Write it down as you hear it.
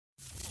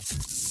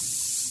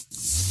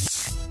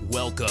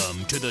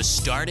Welcome to the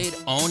Start It,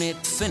 Own It,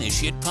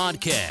 Finish It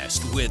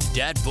podcast with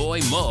Dat Boy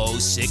Mo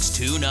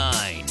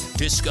 629.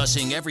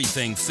 Discussing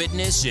everything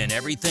fitness and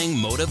everything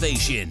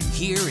motivation.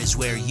 Here is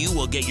where you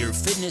will get your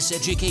fitness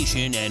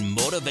education and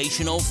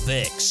motivational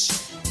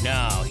fix.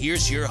 Now,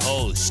 here's your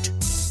host,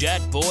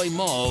 Dat Boy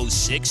Mo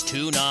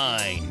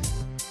 629.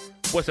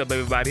 What's up,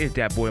 everybody? It's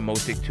Dat Boy Mo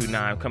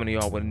 629 coming to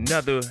y'all with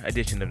another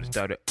edition of the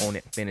Start It, Own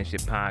It, Finish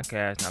It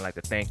podcast. And I'd like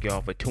to thank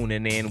y'all for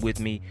tuning in with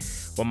me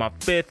for my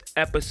 5th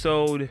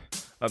episode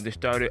of the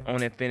Start It,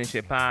 Own It, Finish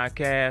It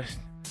podcast.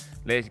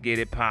 Let's get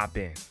it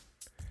popping.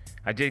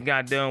 I just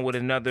got done with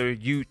another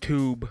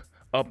YouTube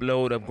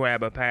upload of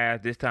Grab a Pass.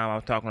 This time I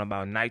was talking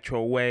about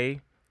Nitro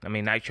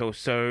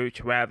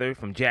Surge,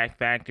 from Jack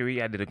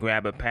Factory. I did a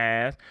Grab a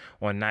Pass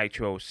on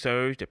Nitro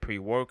Surge, the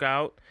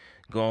pre-workout.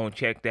 Go and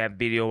check that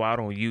video out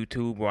on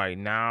YouTube right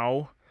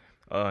now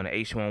on the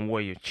H1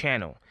 Warrior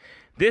channel.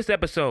 This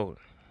episode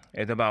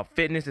is about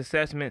fitness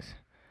assessments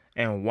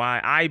and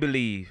why I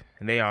believe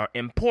they are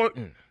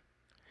important.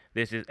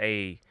 This is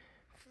a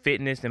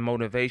fitness and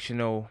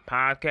motivational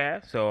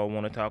podcast, so I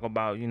want to talk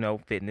about,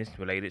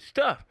 fitness-related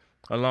stuff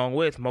along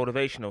with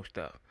motivational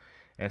stuff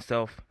and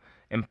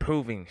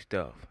self-improving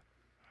stuff.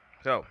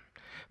 So,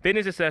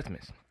 fitness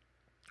assessments.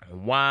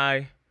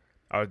 Why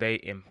are they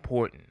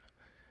important?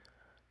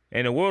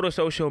 In the world of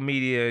social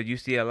media, you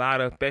see a lot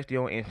of, especially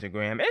on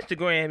Instagram.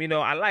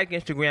 I like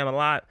Instagram a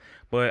lot,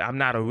 but I'm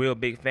not a real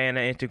big fan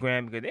of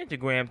Instagram because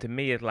Instagram to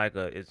me is like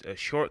it's a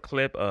short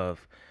clip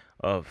of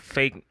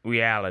fake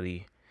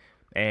reality,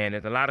 and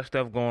there's a lot of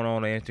stuff going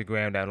on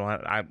Instagram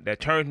that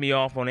turns me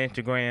off on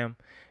Instagram,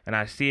 and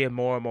I see it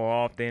more and more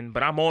often.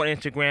 But I'm on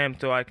Instagram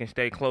so I can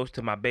stay close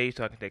to my base,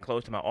 so I can stay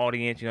close to my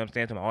audience. You know what I'm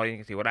saying? So my audience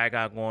can see what I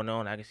got going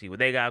on, I can see what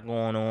they got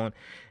going on,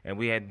 and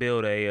we had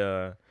built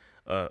a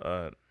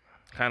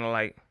kind of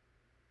like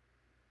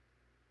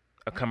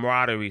a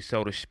camaraderie,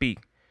 so to speak.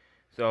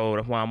 So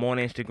that's why I'm on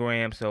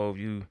Instagram. So if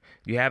you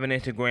have an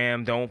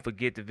Instagram, don't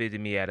forget to visit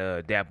me at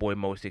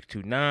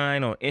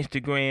DatBoyMo629 on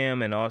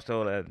Instagram. And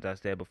also, as I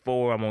said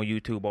before, I'm on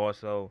YouTube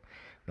also.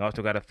 And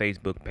also got a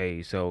Facebook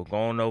page. So go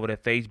on over to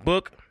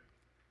Facebook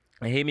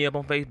and hit me up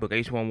on Facebook,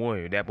 H1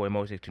 Warrior,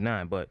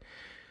 DatBoyMo629. But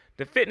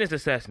the fitness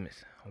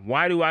assessments,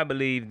 why do I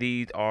believe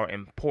these are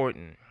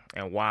important?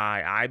 And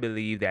why I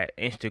believe that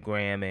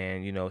Instagram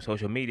and,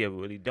 social media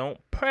really don't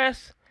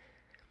press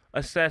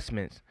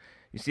assessments.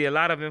 You see a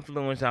lot of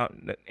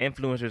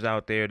influencers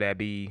out there that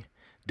be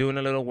doing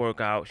a little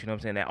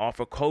workouts, that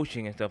offer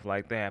coaching and stuff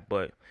like that,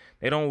 but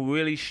they don't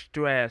really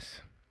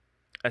stress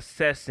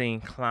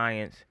assessing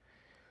clients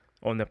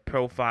on the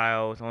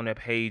profiles, on their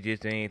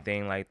pages, or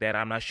anything like that.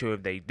 I'm not sure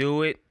if they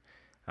do it.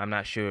 I'm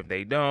not sure if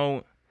they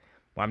don't.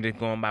 I'm just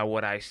going by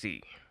what I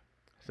see.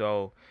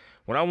 So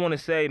what I want to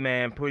say,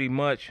 man, pretty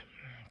much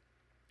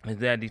is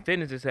that the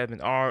fitness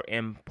assessments are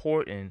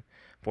important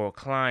for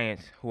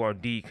clients who are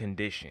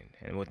deconditioned.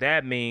 And what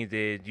that means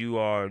is you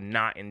are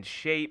not in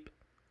shape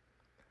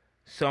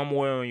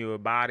somewhere in your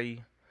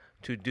body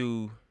to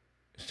do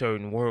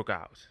certain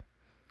workouts.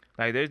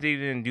 Like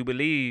you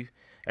believe,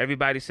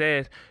 everybody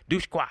says, do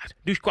squats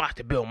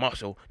to build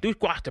muscle, do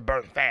squats to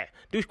burn fat,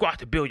 do squats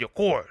to build your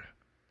core.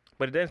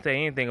 But it doesn't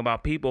say anything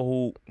about people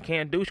who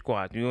can't do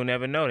squats. You'll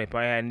never know. They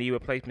probably had knee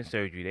replacement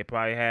surgery. They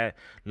probably had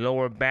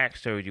lower back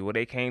surgery where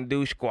they can't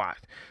do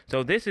squats.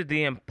 So this is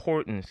the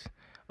importance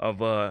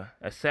of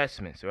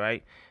assessments,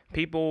 right?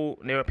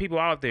 There are people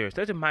out there,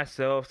 such as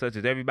myself, such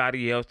as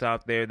everybody else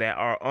out there, that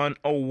are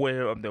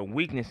unaware of their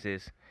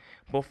weaknesses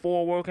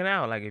before working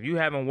out. Like if you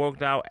haven't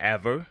worked out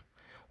ever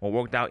or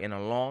worked out in a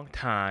long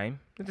time,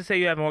 let's just say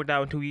you haven't worked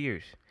out in 2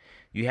 years.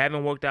 You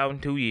haven't worked out in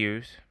 2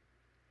 years,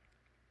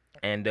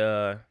 and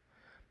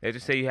let's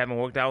just say you haven't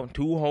worked out in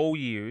 2 whole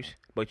years,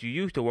 but you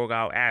used to work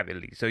out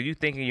avidly. So you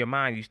think in your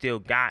mind you still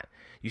got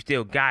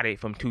it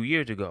from 2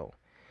 years ago.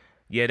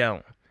 You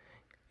don't.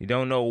 You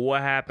don't know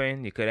what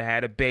happened. You could have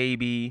had a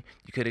baby.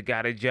 You could have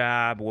got a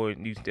job, or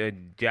the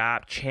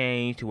job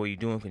changed to where you're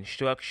doing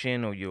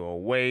construction, or you're a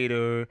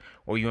waiter,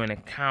 or you're an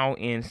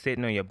accountant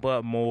sitting on your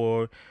butt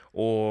more,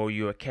 or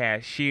you're a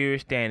cashier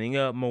standing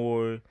up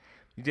more.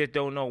 You just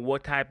don't know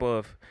what type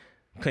of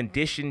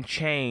condition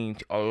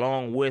change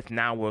along with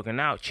not working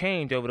out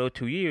change over those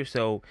 2 years.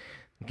 So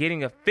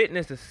getting a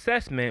fitness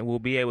assessment will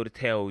be able to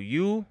tell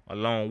you,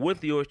 along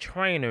with your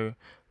trainer,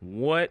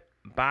 what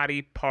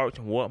body parts,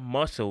 what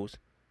muscles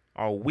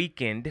are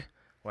weakened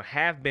or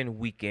have been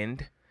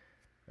weakened,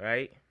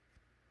 right?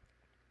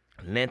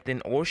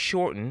 Lengthened or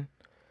shortened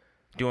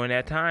during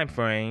that time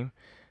frame.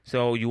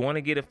 So you want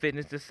to get a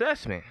fitness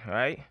assessment,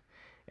 right?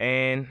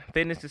 And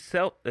fitness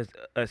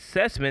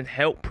assessment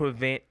help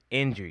prevent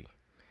injury,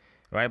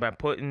 right? By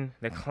putting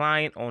the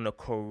client on the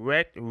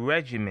correct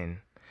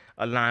regimen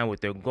aligned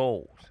with their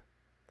goals,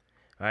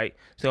 right?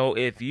 So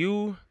if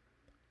you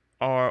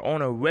are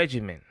on a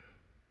regimen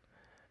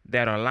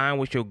that are aligned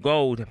with your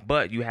goals,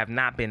 but you have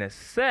not been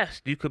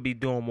assessed, you could be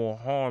doing more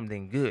harm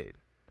than good,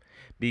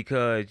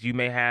 because you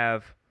may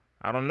have,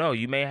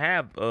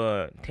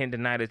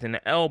 tendinitis in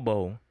the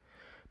elbow,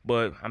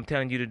 but I'm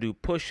telling you to do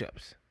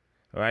push-ups,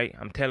 right?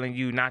 I'm telling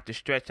you not to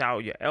stretch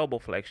out your elbow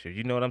flexors.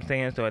 You know what I'm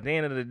saying? So at the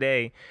end of the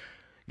day,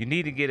 you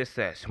need to get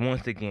assessed.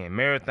 Once again,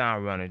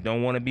 marathon runners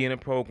don't want to be in a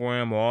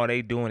program where all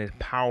they doing is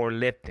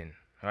powerlifting,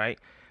 right?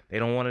 They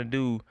don't want to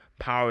do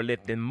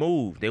powerlifting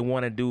moves. They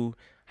want to do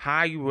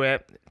high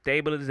rep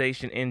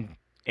stabilization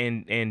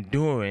and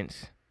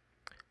endurance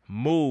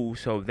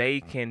moves so they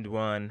can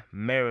run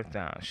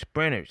marathons.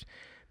 Sprinters,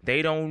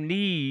 they don't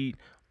need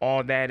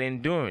all that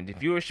endurance.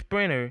 If you're a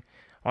sprinter,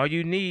 all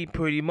you need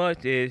pretty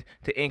much is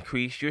to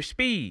increase your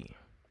speed.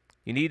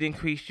 You need to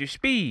increase your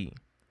speed.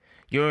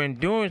 Your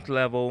endurance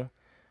level,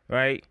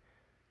 right,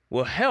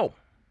 will help,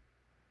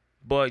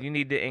 but you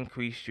need to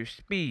increase your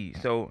speed.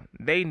 So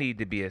they need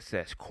to be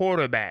assessed.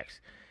 Quarterbacks,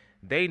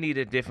 they need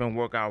a different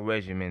workout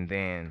regimen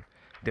than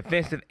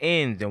defensive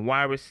ends and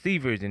wide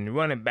receivers and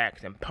running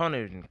backs and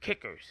punters and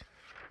kickers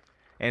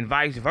and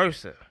vice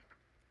versa.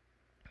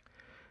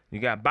 You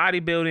got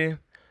bodybuilding,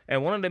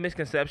 and one of the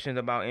misconceptions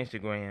about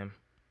Instagram,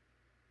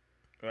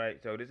 right?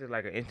 So this is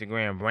like an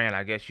Instagram brand,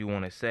 I guess you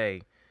want to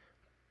say,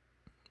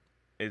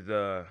 is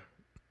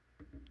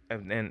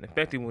and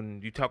especially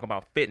when you talk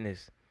about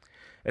fitness,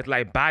 it's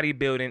like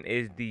bodybuilding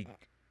is the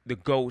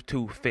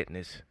go-to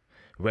fitness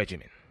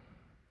regimen.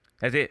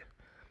 That's it.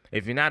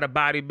 If you're not a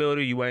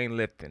bodybuilder, you ain't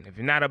lifting. If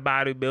you're not a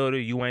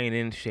bodybuilder, you ain't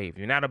in shape. If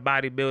you're not a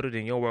bodybuilder,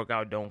 then your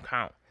workout don't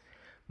count.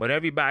 But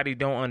everybody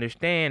don't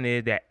understand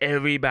is that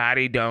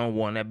everybody don't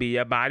want to be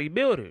a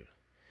bodybuilder.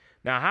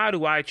 Now, how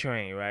do I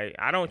train, right?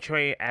 I don't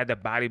train as a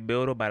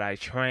bodybuilder, but I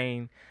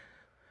train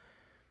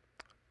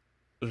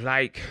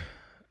like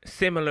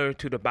similar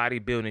to the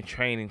bodybuilding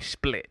training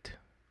split,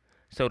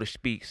 so to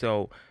speak.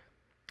 So,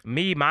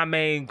 my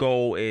main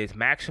goal is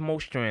maximal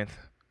strength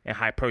and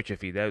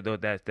hypertrophy.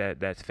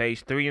 That's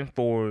phase 3 and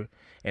 4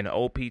 in the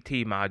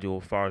OPT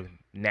module for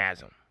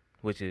NASM,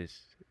 which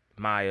is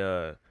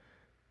my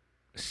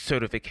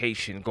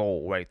certification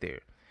goal right there.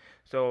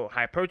 So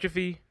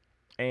hypertrophy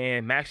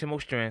and maximal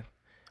strength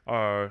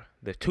are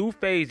the two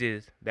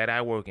phases that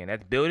I work in.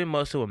 That's building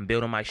muscle and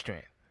building my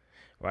strength,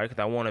 right?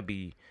 Because I want to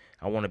be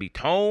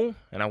toned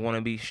and I want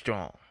to be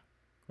strong,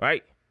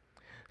 right?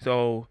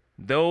 So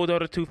those are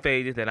the two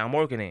phases that I'm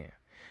working in.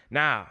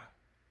 Now,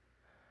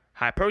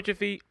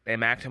 hypertrophy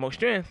and maximal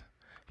strength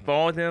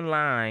falls in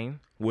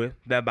line with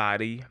the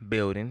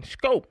bodybuilding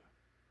scope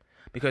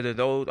because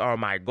those are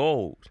my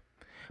goals.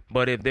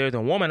 But if there's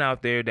a woman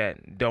out there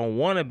that don't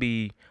want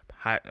to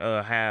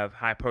have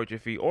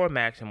hypertrophy or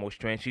maximal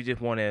strength, she just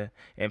want to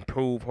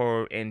improve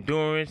her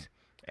endurance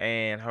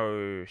and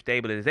her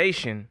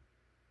stabilization,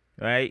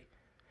 right?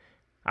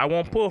 I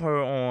won't put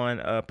her on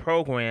a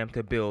program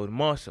to build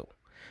muscle.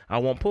 I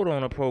won't put her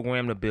on a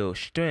program to build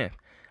strength.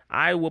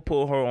 I will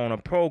put her on a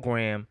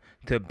program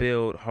to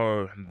build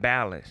her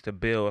balance, to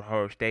build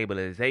her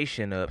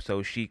stabilization up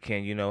so she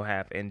can,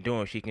 have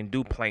endurance. She can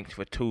do planks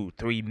for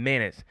 2-3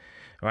 minutes,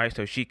 right?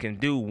 So she can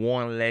do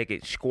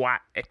one-legged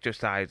squat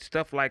exercise,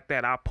 stuff like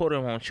that. I'll put her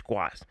on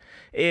squats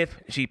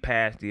if she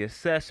passed the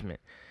assessment.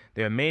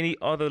 There are many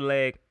other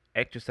leg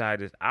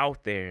exercises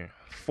out there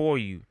for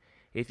you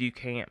if you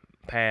can't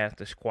pass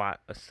the squat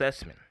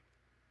assessment.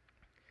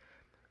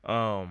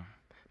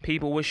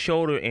 People with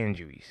shoulder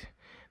injuries,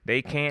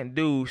 they can't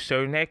do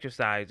certain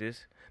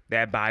exercises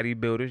that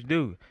bodybuilders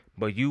do.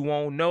 But you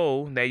won't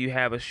know that you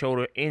have a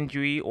shoulder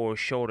injury or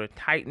shoulder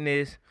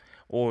tightness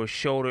or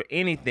shoulder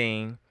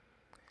anything,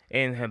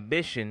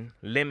 inhibition,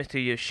 limits to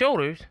your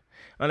shoulders,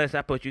 unless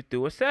I put you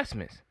through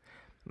assessments.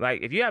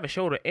 Like if you have a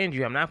shoulder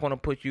injury, I'm not going to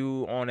put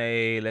you on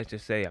let's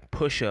just say a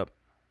push-up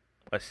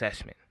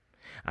assessment.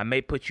 I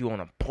may put you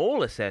on a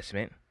pull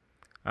assessment.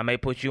 I may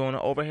put you on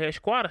an overhead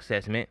squat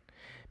assessment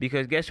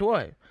because guess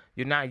what?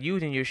 You're not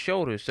using your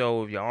shoulders.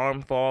 So if your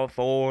arm fall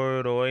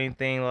forward or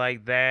anything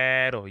like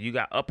that, or you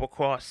got upper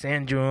cross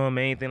syndrome,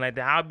 anything like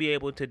that, I'll be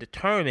able to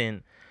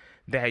determine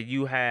that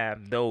you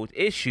have those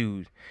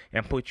issues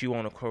and put you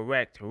on a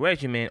correct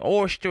regimen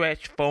or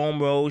stretch, foam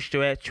roll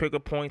stretch, trigger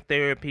point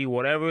therapy,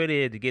 whatever it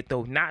is to get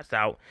those knots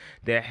out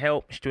that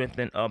help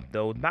strengthen up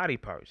those body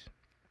parts.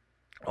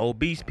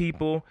 Obese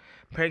people,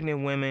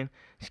 pregnant women,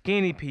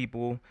 skinny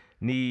people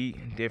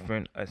need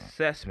different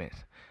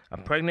assessments. A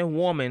pregnant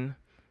woman,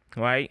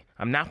 right,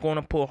 I'm not going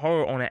to put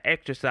her on an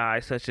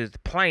exercise such as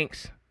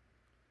planks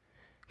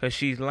because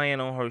she's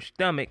laying on her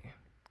stomach,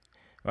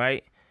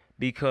 right,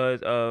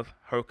 because of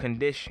her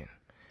condition.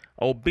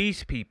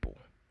 Obese people,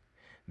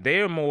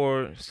 they're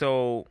more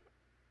so,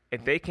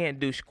 if they can't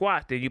do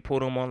squats, then you put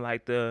them on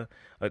like a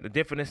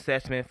different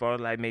assessment for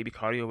like maybe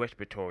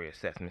cardiorespiratory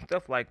assessment,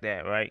 stuff like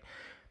that, right?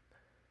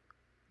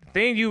 The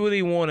thing you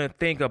really want to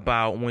think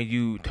about when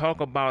you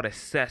talk about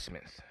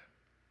assessments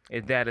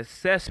is that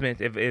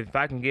assessments, if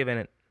I can give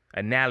an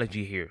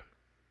analogy here,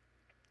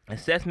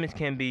 assessments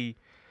can be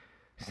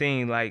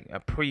seen like a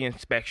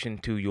pre-inspection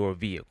to your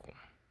vehicle.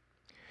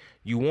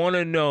 You want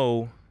to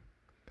know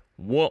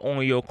what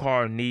on your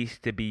car needs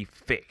to be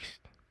fixed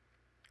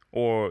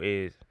or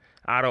is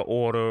out of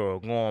order or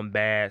going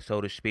bad,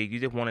 so to speak. You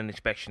just want an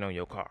inspection on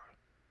your car.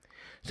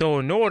 So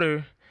in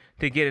order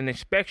to get an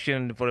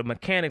inspection for the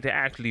mechanic to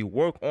actually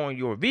work on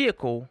your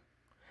vehicle,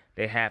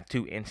 they have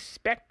to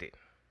inspect it,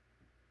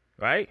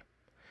 right?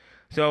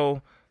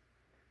 So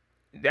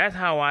that's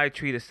how I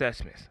treat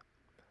assessments.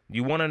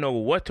 You want to know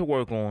what to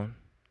work on,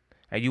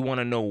 and you want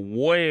to know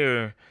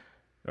where,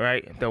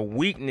 right, the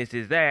weakness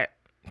is at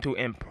to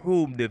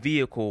improve the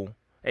vehicle,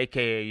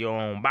 aka your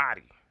own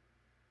body.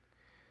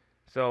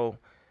 So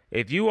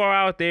if you are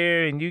out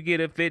there and you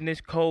get a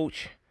fitness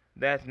coach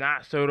that's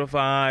not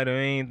certified or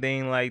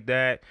anything like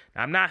that,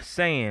 I'm not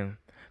saying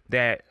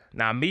that.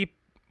 Now, me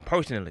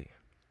personally,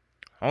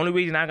 only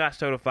reason I got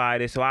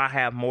certified is so I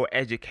have more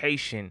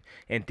education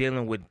in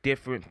dealing with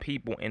different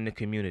people in the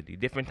community,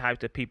 different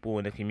types of people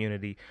in the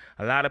community.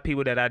 A lot of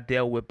people that I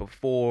dealt with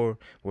before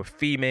were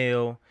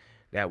female,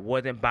 that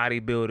wasn't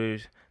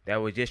bodybuilders, that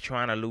was just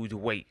trying to lose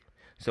weight.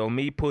 So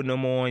me putting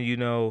them on,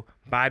 bodybuilder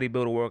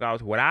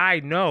workouts, what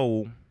I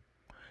knew,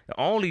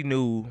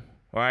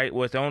 right,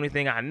 was the only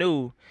thing I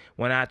knew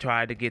when I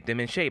tried to get them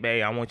in shape.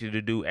 Hey, I want you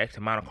to do X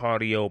amount of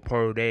cardio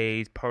per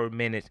day, per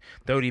minute,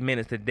 30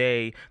 minutes a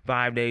day,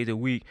 5 days a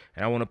week,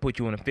 and I want to put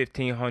you on a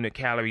 1,500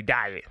 calorie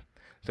diet.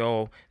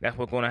 So that's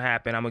what's going to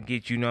happen. I'm going to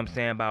get you,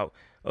 about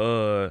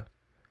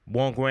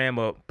 1 gram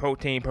of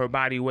protein per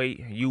body weight.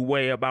 You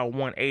weigh about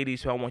 180,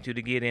 so I want you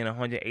to get in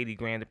 180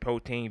 grams of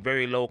protein,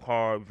 very low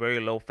carb, very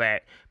low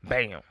fat.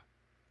 Bam.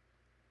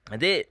 I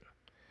did.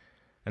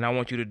 And I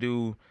want you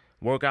to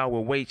work out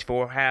with weights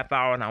for a half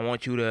hour, and I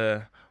want you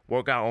to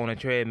work out on a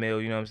treadmill,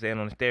 on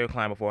the stair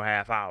climber for a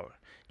half hour.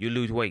 You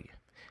lose weight.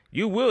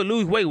 You will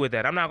lose weight with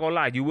that. I'm not going to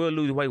lie. You will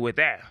lose weight with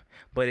that.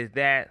 But is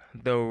that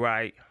the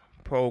right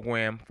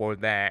program for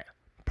that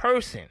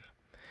person?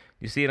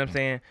 You see what I'm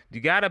saying? You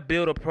got to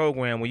build a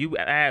program when you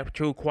add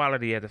true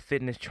quality as a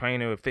fitness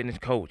trainer or fitness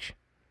coach.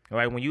 All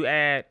right? When you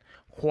add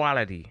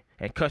quality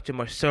and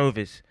customer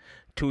service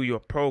to your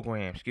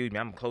program,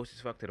 I'm close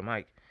as fuck to the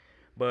mic,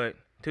 but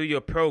to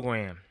your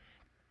program,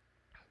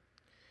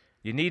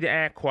 you need to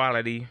add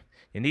quality.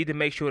 You need to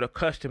make sure the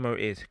customer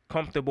is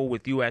comfortable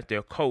with you as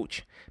their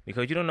coach,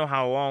 because you don't know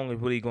how long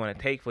it's really going to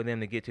take for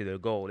them to get to their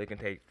goal. It can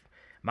take.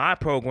 My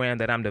program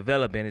that I'm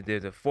developing,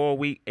 there's a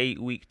 4-week,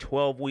 8-week,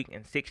 12-week,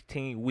 and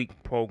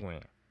 16-week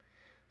program.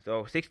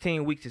 So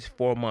 16 weeks is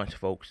 4 months,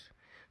 folks.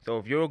 So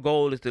if your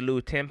goal is to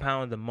lose 10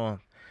 pounds a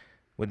month,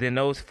 within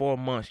those 4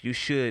 months, you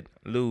should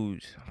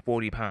lose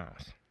 40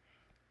 pounds.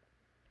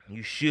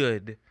 You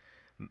should,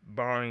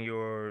 barring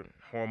your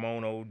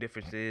hormonal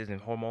differences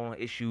and hormonal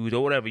issues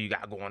or whatever you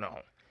got going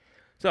on.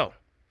 So,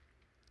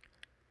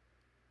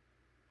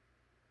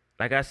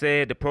 like I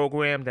said, the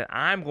program that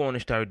I'm going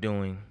to start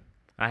doing,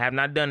 I have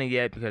not done it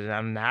yet because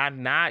I'm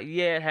not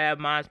yet have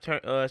my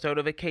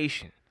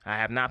certification. I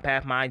have not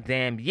passed my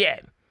exam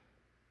yet.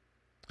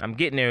 I'm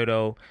getting there,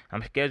 though.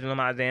 I'm scheduling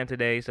my exam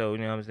today, so,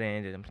 I'm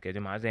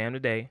scheduling my exam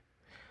today.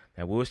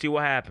 And we'll see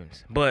what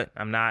happens. But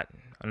I'm not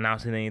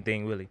announcing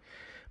anything, really.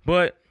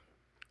 But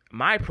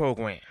my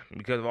program,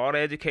 because of all the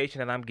education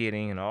that I'm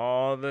getting and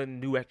all the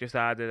new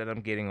exercises that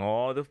I'm getting,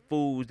 all the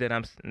foods that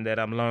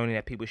I'm learning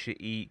that people should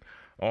eat,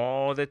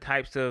 all the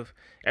types of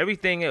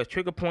everything else,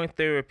 trigger point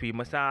therapy,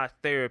 massage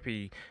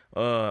therapy,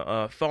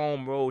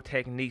 foam roll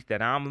techniques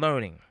that I'm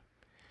learning,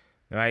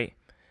 right?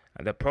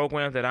 The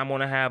programs that I'm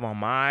going to have on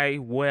my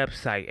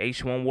website,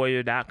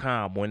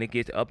 h1warrior.com, when it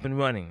gets up and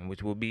running,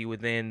 which will be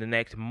within the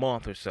next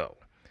month or so,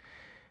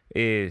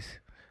 is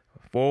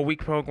a 4-week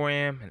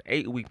program, an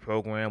 8-week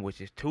program, which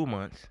is 2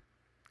 months,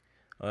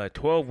 a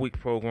 12-week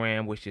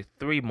program, which is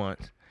 3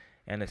 months,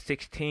 and a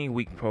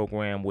 16-week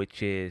program,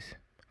 which is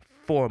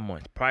 4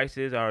 months.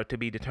 Prices are to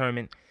be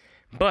determined,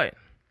 but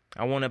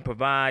I want to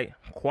provide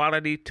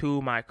quality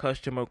to my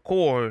customer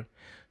core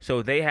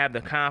so they have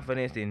the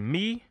confidence in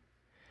me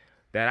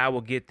that I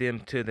will get them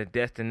to the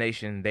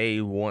destination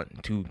they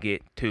want to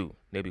get to.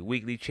 There'll be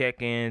weekly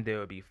check-ins, there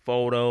will be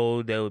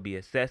photos, there will be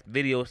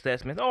video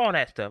assessments, all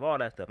that stuff.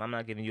 I'm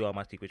not giving you all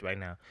my secrets right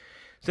now.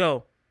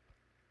 So,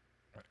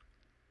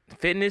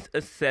 fitness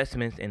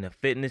assessments in the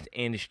fitness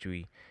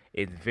industry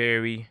is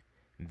very,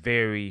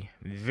 very,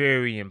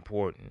 very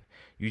important.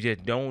 You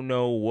just don't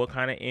know what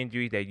kind of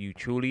injuries that you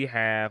truly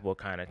have, what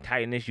kind of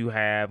tightness you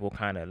have, what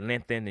kind of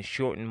lengthened and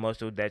shortened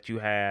muscle that you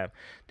have.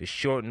 The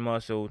shortened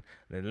muscles,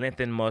 the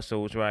lengthened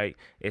muscles, right?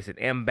 It's an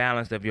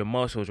imbalance of your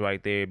muscles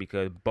right there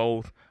because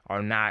both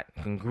are not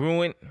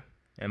congruent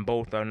and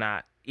both are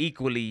not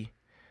equally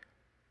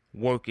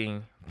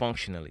working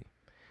functionally.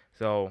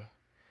 So,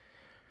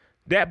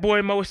 that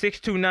boy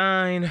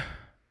Mo629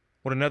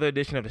 with another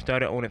edition of the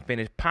Started, Own It,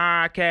 Finish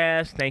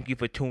podcast. Thank you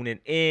for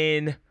tuning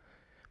in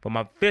for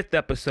my 5th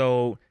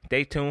episode.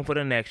 Stay tuned for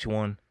the next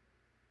one.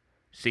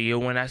 See you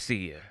when I see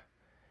you.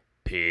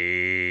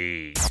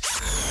 Peace.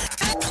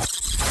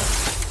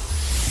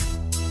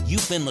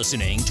 You've been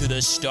listening to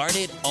the Start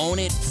It, Own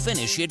It,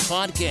 Finish It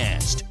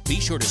podcast. Be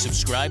sure to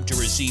subscribe to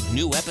receive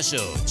new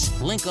episodes.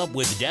 Link up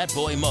with Dat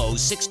Boy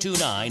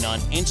Mo629 on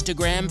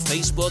Instagram,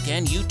 Facebook,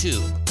 and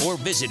YouTube. Or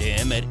visit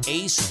him at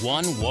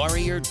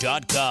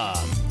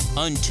ace1warrior.com.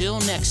 Until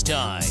next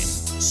time,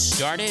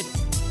 start it,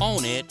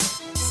 own it,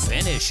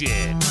 finish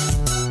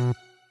it.